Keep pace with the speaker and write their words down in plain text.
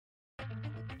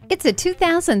It's a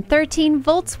 2013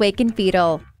 Volkswagen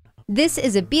Beetle. This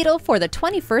is a Beetle for the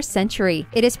 21st century.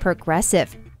 It is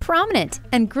progressive, prominent,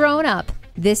 and grown up.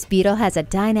 This Beetle has a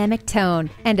dynamic tone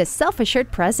and a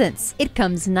self-assured presence. It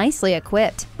comes nicely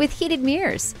equipped with heated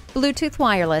mirrors, Bluetooth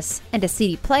wireless, and a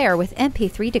CD player with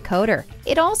MP3 decoder.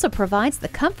 It also provides the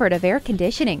comfort of air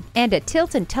conditioning and a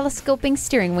tilt and telescoping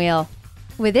steering wheel.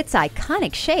 With its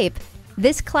iconic shape,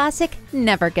 this classic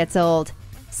never gets old.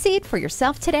 See it for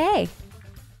yourself today.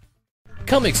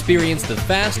 Come experience the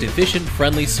fast, efficient,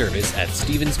 friendly service at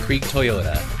Stevens Creek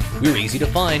Toyota. We're easy to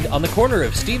find on the corner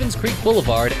of Stevens Creek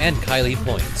Boulevard and Kiley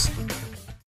Points.